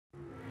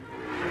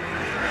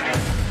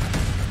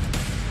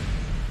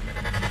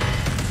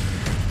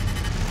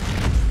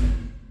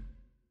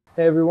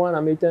Hey everyone,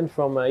 I'm Ethan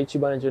from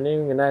Ichiban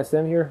Engineering and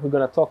ISM here. We're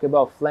going to talk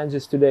about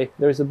flanges today.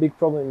 There's a big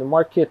problem in the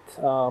market.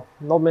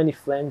 Not many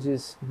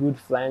flanges, good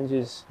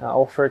flanges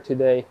offered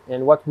today.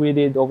 And what we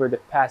did over the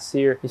past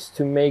year is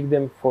to make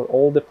them for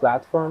all the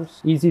platforms.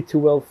 Easy to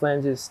weld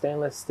flanges,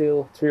 stainless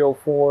steel,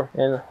 304.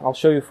 And I'll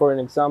show you for an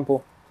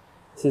example.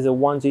 This is a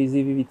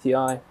 1JZ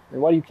VVTI.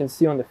 And what you can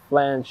see on the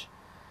flange,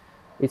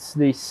 it's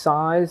the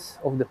size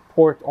of the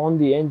port on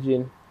the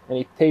engine, and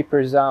it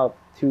tapers out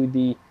to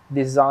the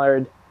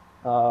desired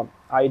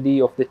ID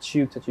of the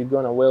tube that you're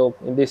gonna weld.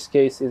 In this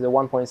case is a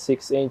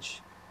 1.6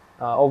 inch.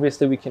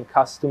 Obviously we can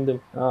custom them.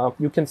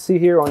 You can see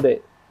here on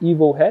the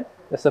Evo head,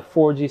 that's a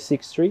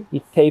 4G63.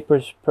 It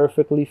tapers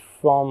perfectly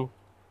from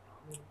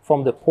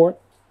the port,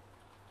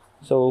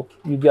 so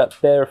you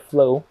got better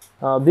flow.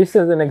 This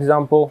is an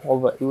example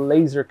of a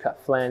laser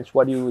cut flange,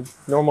 what you would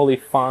normally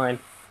find.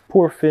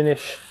 Poor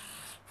finish,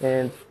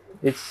 and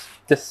it's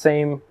the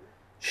same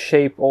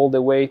shape all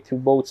the way to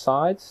both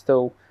sides.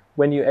 So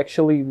when you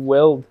actually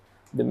weld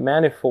the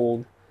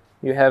manifold,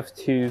 you have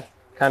to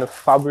kind of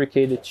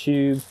fabricate the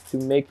tube to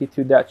make it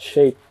to that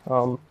shape.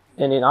 And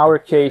in our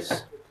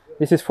case,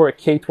 this is for a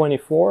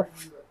K24.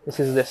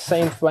 This is the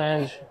same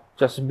flange,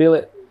 just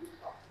billet.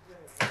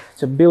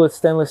 It's a billet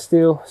stainless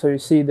steel, so you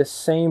see the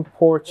same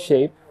port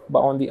shape, but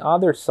on the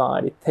other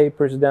side it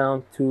tapers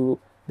down to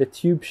the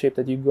tube shape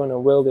that you're gonna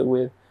weld it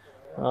with.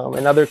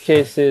 Another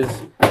case is,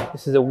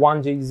 this is a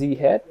 1JZ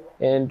head,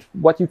 and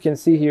what you can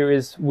see here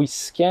is we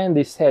scan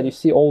this head. You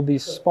see all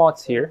these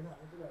spots here.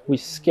 We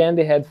scan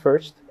the head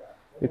first,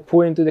 we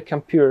put it into the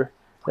computer,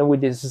 then we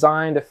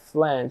design the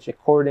flange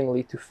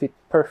accordingly to fit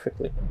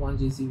perfectly.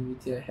 1JZ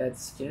VVTI head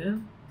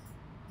scan,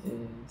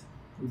 and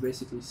we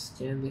basically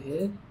scan the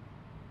head,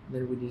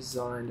 then we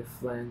design the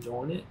flange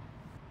on it.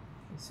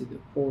 You see the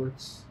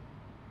ports,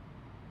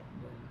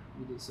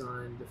 and we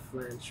design the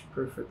flange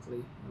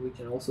perfectly. And we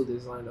can also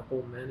design the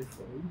whole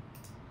manifold,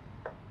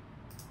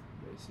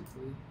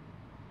 basically.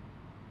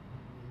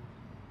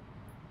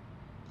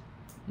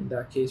 In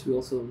that case, we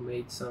also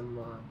made some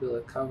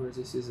billet covers.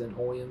 This is an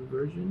OEM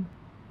version,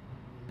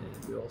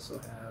 and we also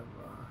have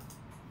a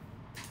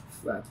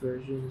flat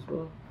version as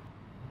well.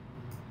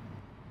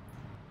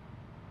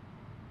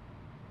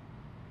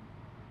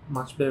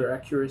 Much better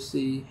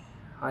accuracy,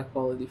 high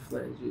quality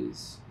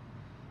flanges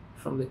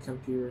from the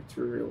computer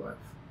to real life.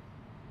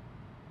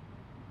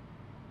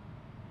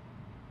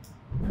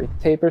 It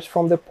tapers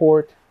from the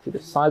port to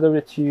the side of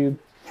the tube.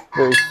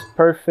 There is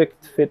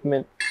perfect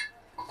fitment.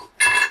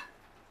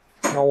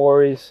 No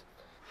worries.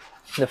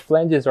 The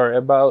flanges are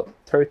about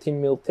 13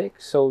 mil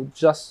thick, so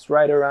just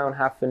right around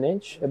half an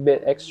inch, a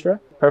bit extra.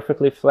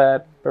 Perfectly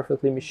flat,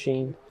 perfectly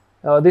machined.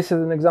 This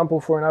is an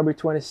example for an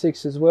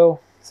RB26 as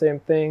well. Same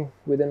thing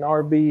with an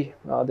RB.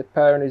 The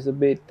pattern is a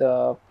bit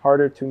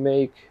harder to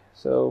make,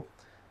 so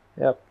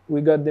yeah,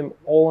 we got them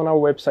all on our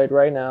website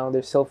right now.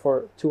 They sell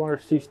for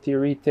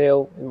 $250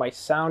 retail. It might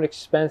sound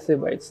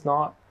expensive, but it's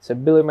not. It's a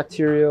billet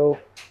material.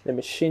 The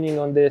machining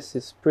on this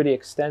is pretty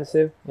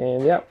extensive.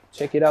 And yeah,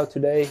 check it out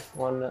today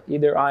on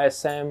either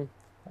ISM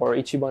or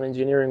Ichiban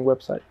Engineering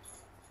website.